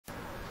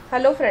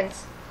Hello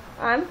friends,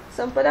 I am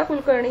Sampada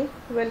Kulkarni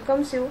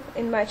welcomes you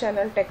in my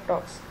channel Tech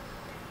Talks.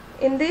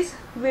 In this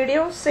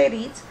video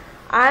series,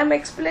 I am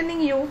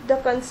explaining you the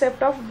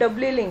concept of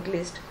doubly linked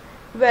list,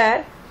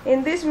 where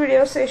in this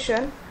video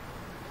session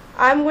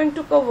I am going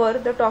to cover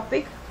the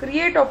topic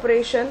create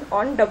operation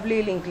on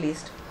doubly linked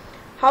list.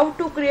 How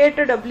to create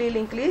a doubly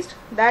linked list,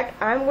 that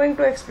I am going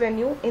to explain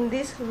you in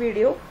this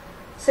video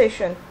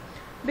session.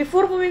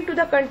 Before moving to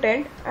the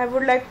content, I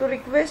would like to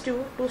request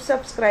you to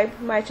subscribe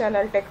my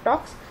channel Tech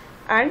Talks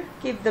and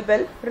keep the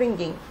bell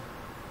ringing.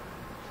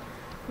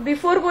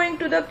 Before going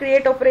to the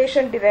create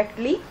operation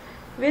directly,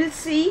 we'll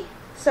see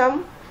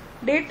some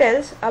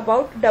details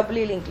about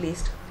doubly linked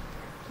list.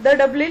 The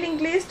doubly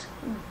linked list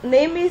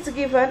name is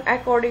given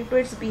according to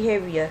its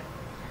behavior.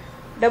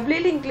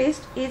 Doubly linked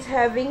list is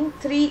having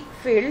three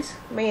fields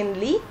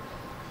mainly.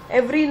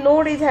 Every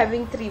node is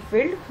having three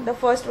fields. The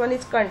first one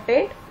is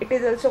content. It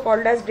is also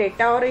called as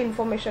data or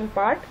information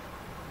part.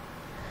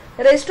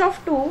 Rest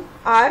of two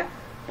are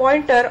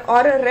pointer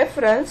or a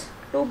reference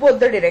to both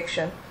the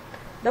direction.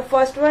 The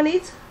first one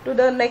is to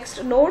the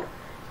next node,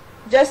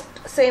 just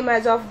same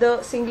as of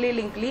the singly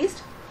linked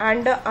list,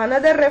 and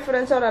another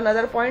reference or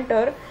another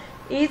pointer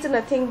is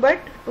nothing but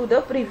to the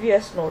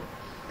previous node.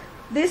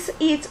 This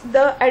is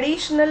the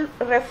additional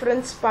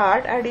reference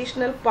part,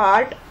 additional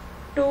part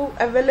to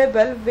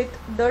available with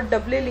the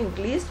doubly linked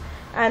list,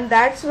 and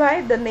that's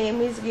why the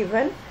name is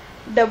given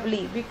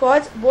doubly,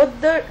 because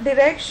both the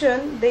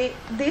direction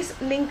this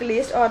linked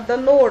list or the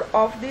node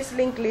of this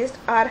linked list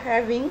are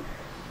having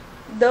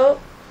the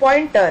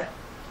pointer.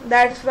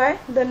 That's why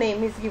the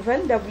name is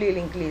given doubly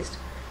linked list.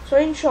 So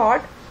in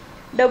short,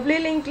 doubly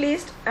linked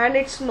list and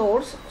its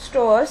nodes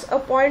stores a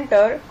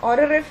pointer or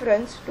a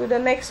reference to the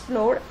next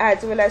node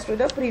as well as to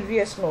the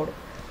previous node,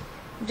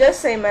 just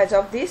same as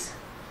of this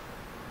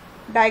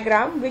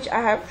diagram which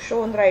I have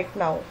shown right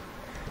now.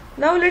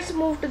 Now let's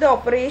move to the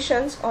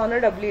operations on a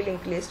doubly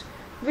linked list.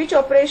 Which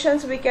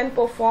operations we can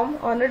perform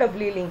on a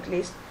doubly linked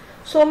list?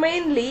 So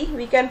mainly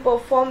we can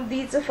perform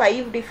these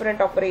 5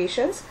 different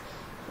operations.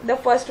 The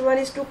first one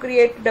is to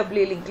create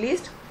doubly linked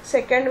list.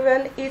 Second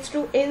one is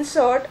to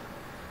insert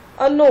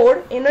a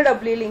node in a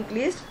doubly linked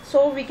list.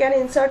 So we can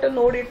insert a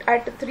node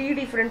at 3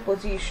 different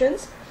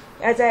positions,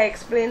 as I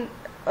explained.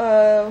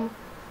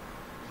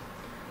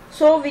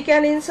 So we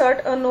can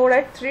insert a node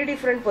at 3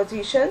 different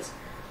positions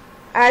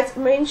as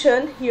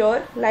mentioned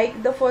here,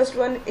 like the first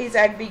one is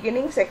at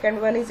beginning,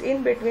 second one is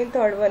in between,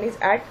 third one is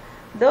at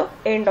the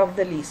end of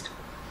the list.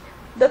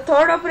 The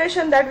third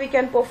operation that we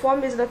can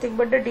perform is nothing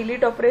but the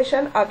delete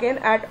operation, again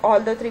at all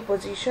the 3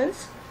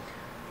 positions.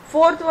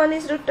 Fourth one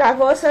is to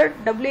traverse a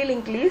doubly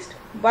linked list,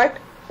 but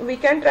we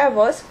can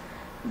traverse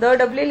the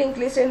doubly linked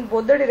list in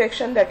both the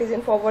direction, that is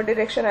in forward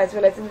direction as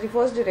well as in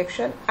reverse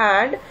direction,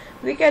 and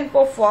we can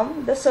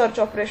perform the search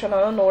operation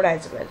on a node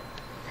as well.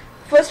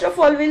 First of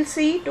all, we'll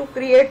see to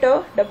create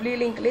a doubly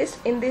linked list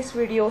in this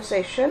video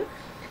session.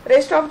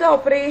 Rest of the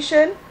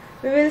operation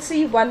we will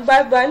see one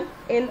by one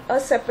in a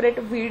separate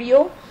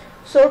video.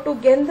 So to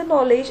gain the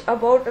knowledge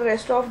about the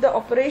rest of the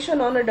operation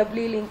on a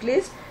doubly linked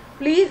list,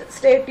 please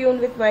stay tuned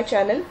with my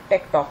channel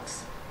Tech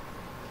Talks.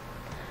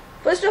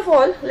 First of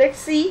all, let's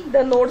see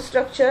the node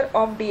structure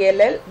of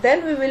DLL.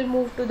 Then we will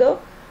move to the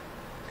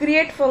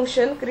create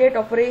function, create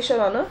operation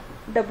on a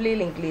doubly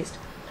linked list.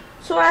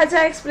 So as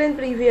I explained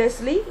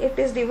previously, it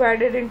is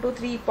divided into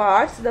 3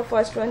 parts. The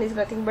first one is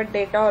nothing but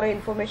data or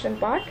information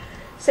part.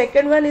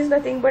 Second one is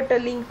nothing but a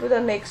link to the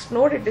next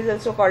node. It is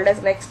also called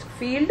as next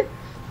field.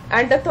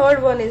 And the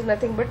third one is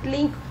nothing but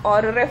link or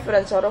a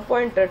reference or a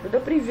pointer to the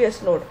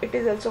previous node. It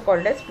is also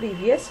called as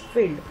previous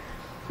field.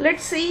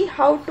 Let's see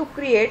how to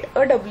create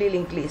a doubly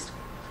linked list.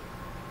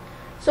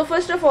 So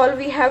first of all,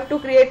 we have to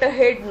create a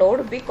head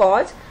node,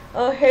 because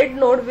a head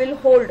node will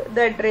hold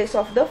the address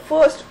of the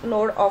first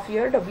node of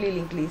your doubly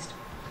linked list.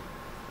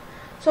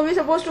 So we are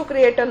supposed to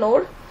create a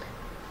node.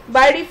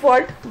 By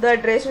default, the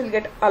address will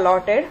get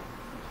allotted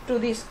to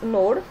this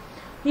node.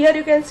 Here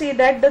you can see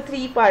that the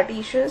 3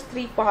 partitions,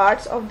 3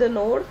 parts of the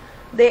node,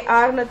 they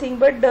are nothing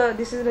but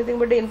this is nothing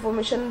but the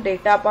information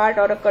data part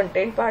or a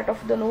content part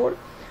of the node.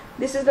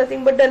 This is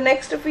nothing but the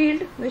next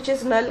field which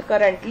is null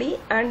currently,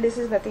 and this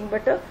is nothing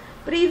but a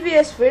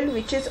previous field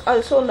which is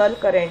also null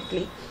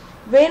currently.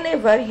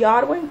 Whenever you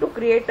are going to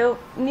create a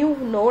new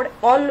node,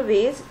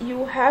 always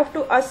you have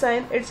to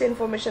assign its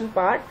information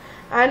part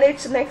and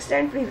its next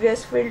and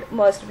previous field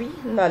must be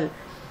null.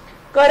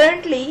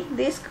 Currently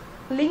this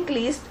linked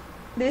list,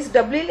 this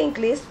doubly linked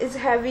list is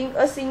having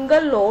a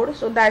single node,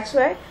 so that's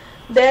why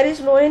there is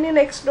no any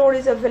next node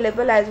is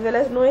available as well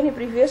as no any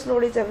previous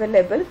node is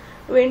available.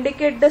 To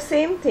indicate the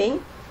same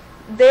thing,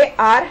 they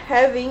are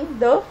having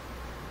the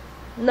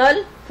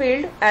null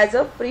field as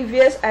a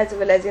previous as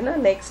well as in a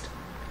next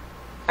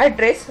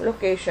address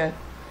location.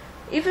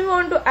 If we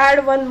want to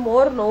add one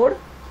more node,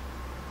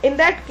 in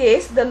that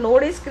case the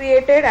node is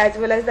created as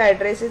well as the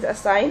address is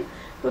assigned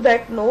to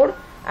that node,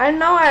 and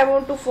now I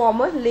want to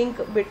form a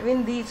link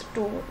between these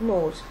 2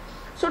 nodes.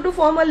 So to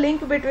form a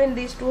link between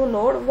these 2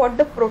 nodes, what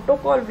the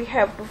protocol we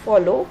have to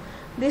follow?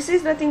 This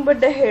is nothing but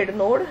the head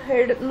node.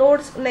 Head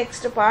node's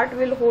next part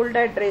will hold the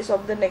address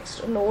of the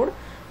next node.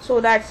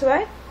 So that's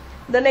why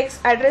the next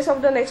address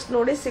of the next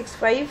node is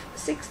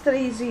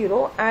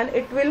 65630, and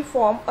it will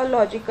form a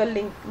logical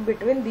link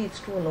between these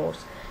two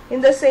nodes.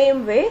 In the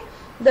same way,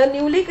 the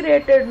newly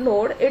created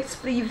node, its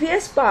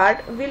previous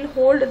part will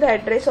hold the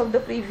address of the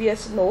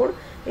previous node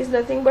is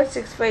nothing but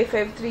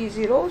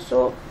 65530.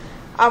 So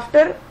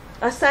after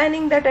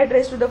assigning that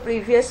address to the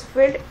previous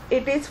field,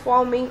 it is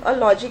forming a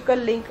logical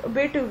link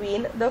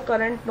between the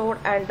current node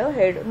and the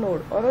head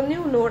node, or a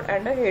new node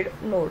and a head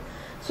node.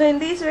 So in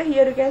this way,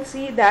 here you can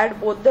see that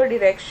both the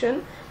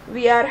direction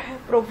we are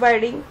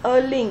providing a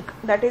link,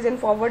 that is in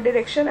forward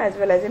direction as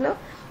well as in a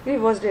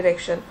reverse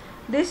direction.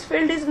 This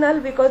field is null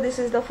because this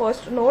is the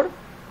first node.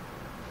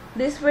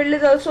 This field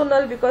is also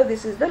null because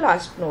this is the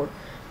last node.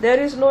 There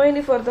is no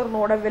any further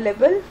node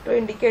available to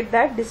indicate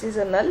that this is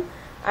a null,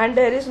 and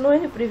there is no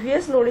any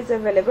previous node is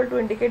available to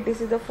indicate this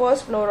is the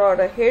first node or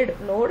a head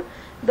node.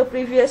 The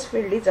previous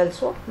field is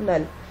also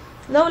null.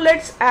 Now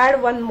let's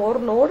add one more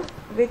node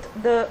with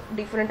the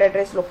different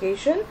address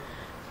location,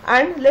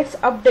 and let's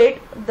update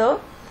the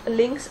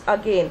links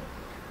again.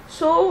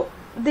 So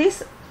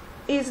this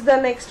is the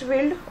next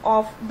field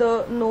of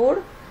the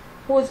node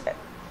whose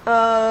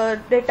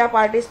data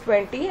part is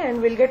 20,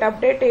 and will get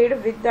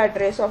updated with the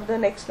address of the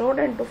next node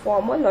and to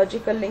form a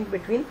logical link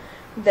between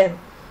them.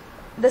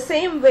 The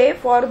same way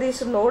for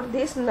this node,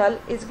 this null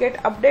is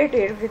get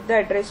updated with the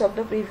address of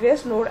the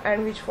previous node,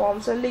 and which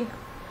forms a link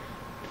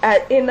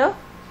in a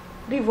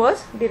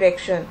reverse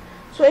direction.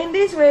 So in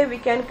this way we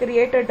can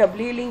create a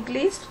doubly linked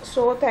list.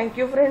 So thank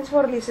you friends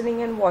for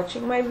listening and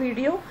watching my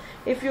video.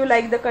 If you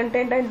like the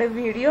content and the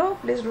video,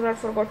 please do not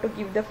forget to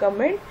give the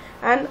comment,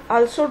 and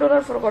also do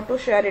not forget to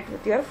share it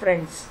with your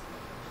friends.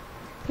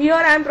 Here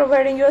I am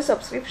providing you a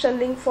subscription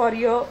link for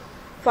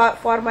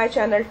my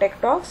channel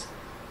Tech Talks.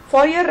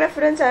 For your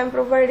reference, I am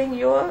providing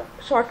you a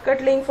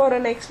shortcut link for a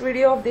next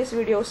video of this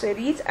video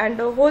series, and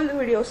the whole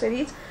video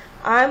series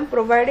I am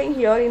providing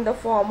here in the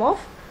form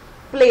of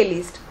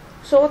playlist.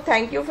 So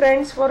thank you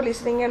friends for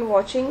listening and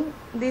watching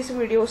this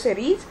video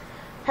series.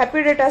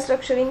 Happy data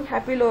structuring,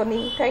 happy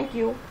learning. Thank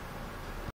you.